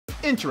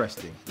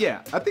Interesting.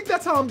 Yeah, I think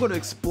that's how I'm going to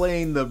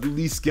explain the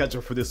release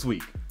schedule for this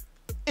week.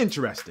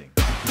 Interesting.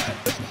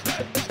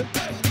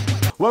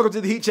 Welcome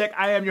to the Heat Check.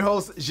 I am your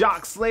host,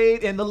 Jacques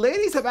Slade, and the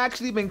ladies have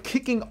actually been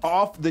kicking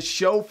off the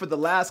show for the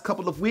last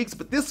couple of weeks,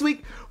 but this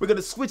week we're going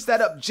to switch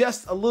that up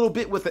just a little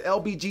bit with the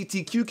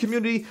LGBTQ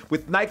community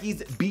with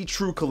Nike's Be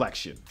True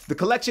collection. The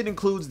collection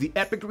includes the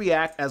Epic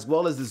React as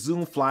well as the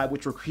Zoom Fly,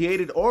 which were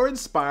created or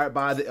inspired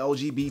by the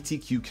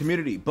LGBTQ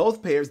community.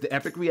 Both pairs, the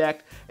Epic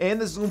React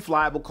and the Zoom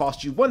Fly, will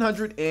cost you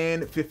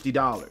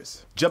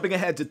 $150. Jumping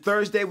ahead to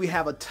Thursday, we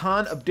have a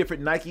ton of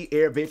different Nike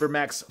Air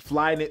Vapormax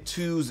Flyknit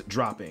 2s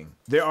dropping.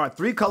 There are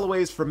 3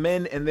 colorways for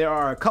men and there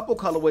are a couple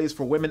colorways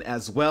for women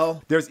as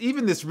well. There's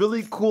even this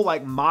really cool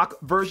like mock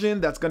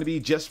version that's going to be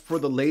just for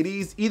the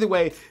ladies. Either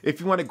way, if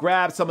you want to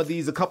grab some of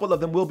these, a couple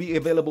of them will be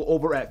available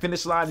over at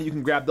Finish Line and you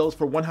can grab those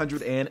for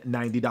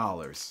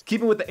 $190.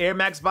 Keeping with the Air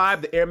Max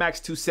vibe, the Air Max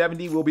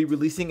 270 will be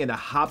releasing in a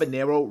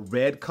habanero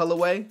red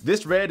colorway.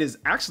 This red is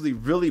actually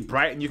really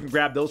bright and you can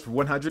grab those for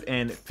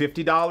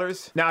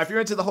 $150. Now, if you're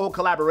into the whole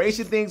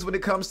collaboration things when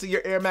it comes to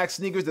your Air Max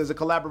sneakers, there's a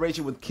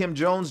collaboration with Kim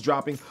Jones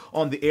dropping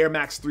on the Air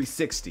Max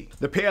 360.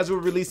 The pairs were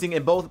releasing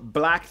in both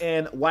black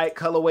and white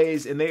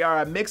colorways, and they are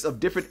a mix of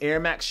different Air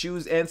Max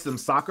shoes and some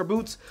soccer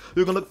boots.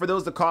 You can look for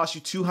those to cost you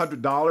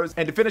 $200.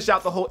 And to finish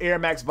out the whole Air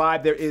Max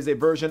vibe, there is a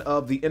version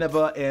of the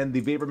Innova and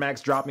the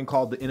Vapormax dropping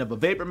called the Innova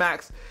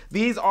Vapormax.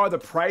 These are the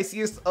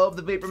priciest of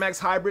the Vapormax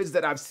hybrids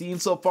that I've seen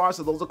so far,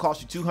 so those will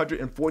cost you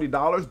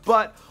 $240.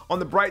 But on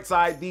the bright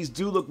side, these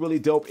do look really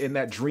dope in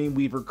that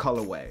Dreamweaver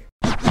colorway.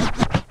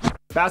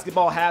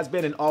 Basketball has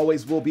been and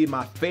always will be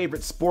my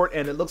favorite sport,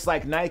 and it looks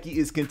like Nike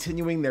is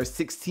continuing their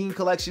 16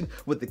 collection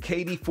with the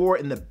KD4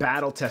 in the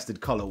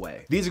battle-tested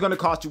colorway. These are going to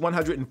cost you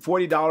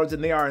 $140,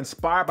 and they are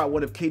inspired by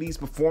one of KD's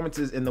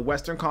performances in the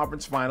Western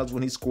Conference Finals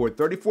when he scored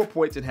 34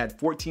 points and had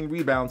 14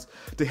 rebounds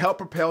to help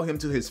propel him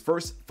to his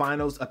first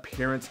finals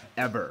appearance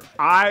ever.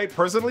 I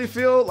personally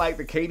feel like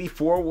the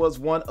KD4 was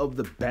one of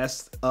the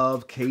best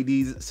of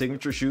KD's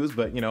signature shoes,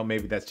 but you know,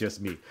 maybe that's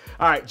just me.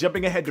 All right,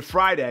 jumping ahead to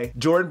Friday,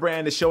 Jordan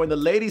Brand is showing the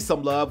ladies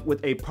some love with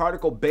a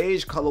particle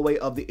beige colorway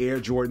of the Air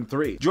Jordan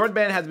 3. Jordan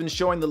Brand has been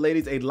showing the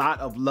ladies a lot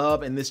of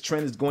love, and this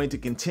trend is going to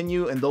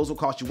continue, and those will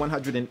cost you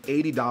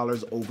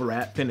 $180 over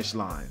at Finish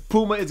Line.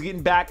 Puma is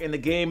getting back in the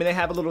game, and they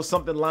have a little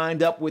something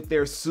lined up with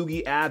their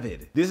Sugi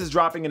Avid. This is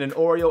dropping in an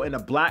Oreo and a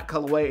black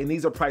colorway, and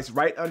these are priced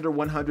right under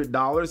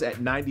 $100 at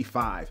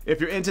 $95.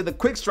 If you're into the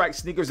Quick Strike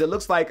sneakers, it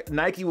looks like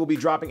Nike will be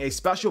dropping a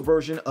special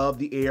version of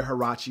the Air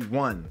Huarache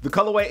 1. The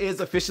colorway is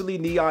officially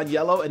neon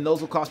yellow, and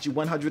those will cost you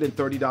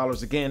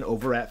 $130 again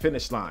over at Finish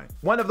Line.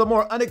 One of the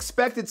more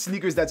unexpected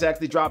sneakers that's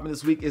actually dropping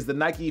this week is the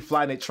Nike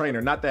Flyknit Trainer.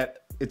 Not that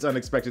it's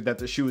unexpected that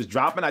the shoe is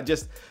dropping, I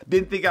just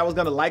didn't think I was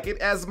gonna like it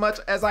as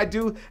much as I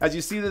do. As you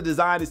see, the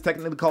design is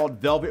technically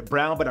called Velvet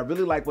Brown, but I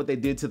really like what they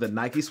did to the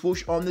Nike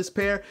swoosh on this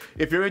pair.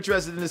 If you're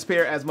interested in this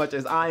pair as much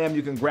as I am,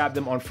 you can grab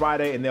them on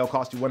Friday and they'll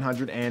cost you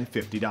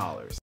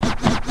 $150.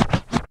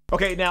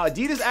 Okay, now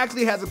Adidas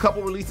actually has a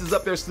couple releases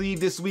up their sleeve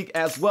this week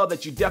as well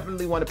that you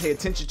definitely want to pay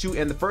attention to,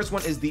 and the first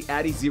one is the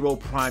Adizero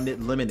Prime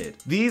Knit Limited.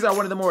 These are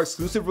one of the more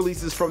exclusive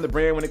releases from the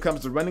brand when it comes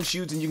to running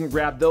shoes, and you can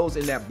grab those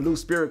in that Blue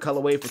Spirit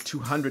colorway for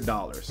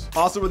 $200.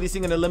 Also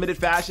releasing in a limited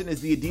fashion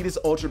is the Adidas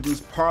Ultra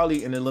Boost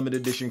Parley in a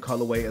limited edition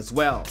colorway as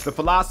well. The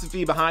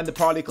philosophy behind the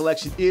Parley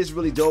collection is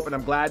really dope, and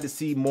I'm glad to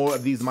see more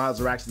of these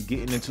models are actually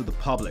getting into the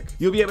public.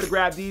 You'll be able to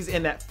grab these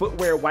in that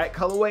footwear white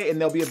colorway,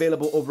 and they'll be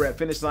available over at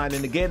Finish Line,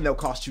 and again, they'll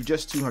cost you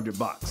just $200.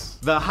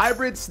 The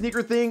hybrid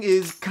sneaker thing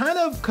is kind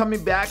of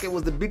coming back. It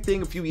was the big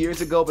thing a few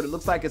years ago, but it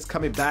looks like it's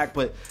coming back,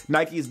 but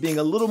Nike is being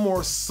a little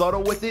more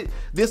subtle with it.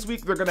 This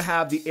week, they're gonna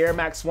have the Air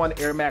Max 1,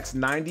 Air Max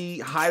 90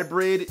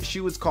 hybrid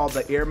shoe. It's called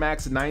the Air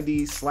Max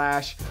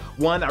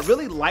 90/1. I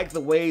really like the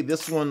way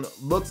this one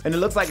looks, and it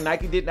looks like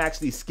Nike didn't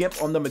actually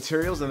skimp on the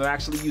materials, and they're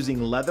actually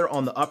using leather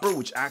on the upper,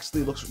 which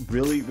actually looks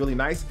really, really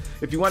nice.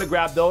 If you wanna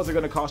grab those, they're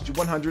gonna cost you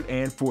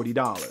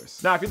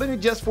 $140. Now, if you're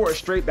looking just for a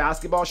straight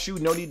basketball shoe,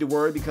 no need to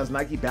worry because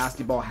Nike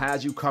Basketball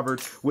has you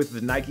covered with the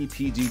Nike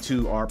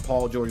PG2, or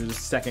Paul George's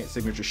second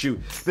signature shoe.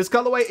 This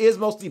colorway is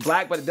mostly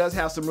black, but it does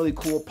have some really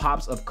cool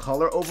pops of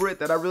color over it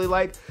that I really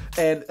like.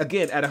 And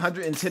again, at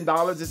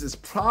 $110, this is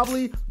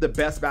probably the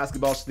best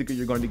basketball sneaker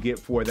you're going to get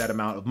for that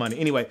amount of money.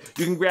 Anyway,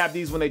 you can grab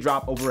these when they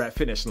drop over at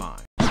Finish Line.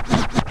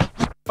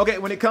 Okay,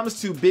 when it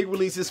comes to big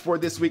releases for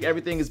this week,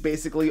 everything is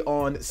basically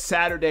on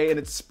Saturday and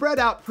it's spread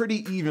out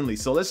pretty evenly.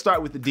 So let's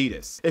start with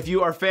Adidas. If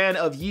you are a fan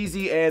of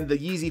Yeezy and the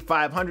Yeezy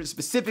 500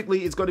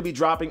 specifically, it's going to be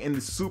dropping in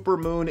the Super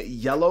Moon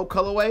yellow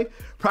colorway.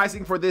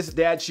 Pricing for this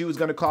dad shoe is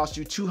going to cost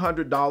you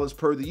 $200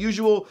 per the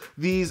usual.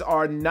 These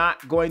are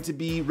not going to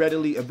be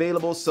readily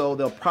available, so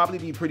they'll probably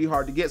be pretty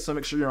hard to get, so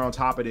make sure you're on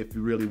top of it if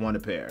you really want a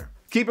pair.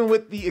 Keeping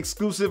with the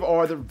exclusive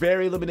or the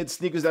very limited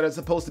sneakers that are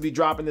supposed to be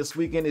dropping this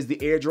weekend is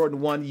the Air Jordan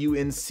 1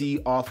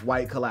 UNC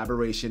Off-White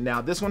collaboration. Now,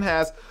 this one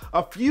has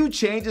a few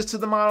changes to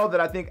the model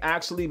that I think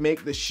actually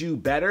make the shoe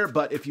better,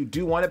 but if you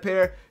do want a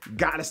pair,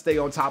 gotta stay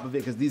on top of it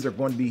because these are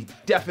going to be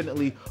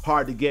definitely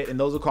hard to get, and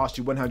those will cost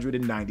you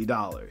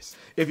 $190.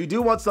 If you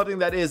do want something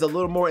that is a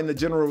little more in the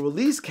general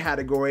release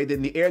category,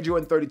 then the Air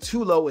Jordan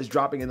 32 Low is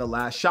dropping in the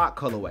Last Shot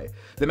colorway.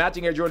 The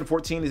matching Air Jordan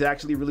 14 is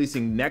actually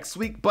releasing next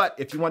week, but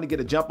if you want to get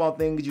a jump on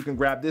things, you can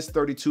grab this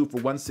 32 for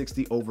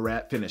 $160 over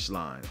at Finish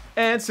Line.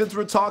 And since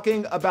we're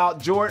talking about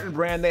Jordan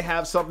Brand, they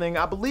have something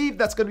I believe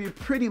that's going to be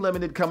pretty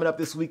limited coming up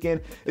this weekend.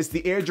 It's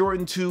the Air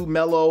Jordan 2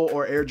 Mellow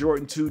or Air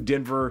Jordan 2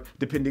 Denver,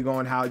 depending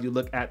on how you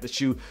look at the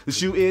shoe. The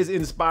shoe is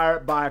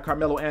inspired by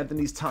Carmelo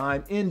Anthony's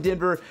time in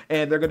Denver,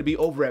 and they're going to be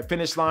over at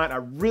Finish Line. I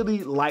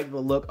really like the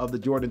look of the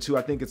Jordan 2.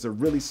 I think it's a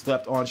really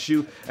slept on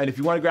shoe, and if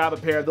you want to grab a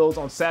pair of those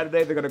on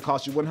Saturday, they're going to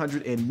cost you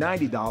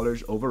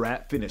 $190 over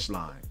at Finish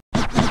Line.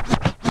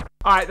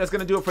 All right, that's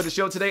gonna do it for the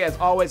show today. As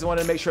always, I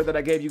wanted to make sure that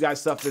I gave you guys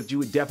stuff that you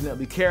would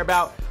definitely care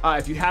about.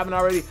 If you haven't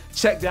already,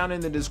 check down in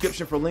the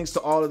description for links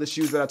to all of the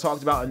shoes that I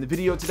talked about in the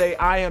video today.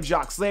 I am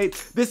Jacques Slade.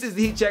 This is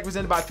the Heat Check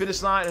presented by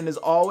Finish Line, and as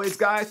always,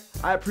 guys,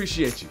 I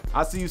appreciate you.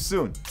 I'll see you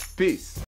soon. Peace.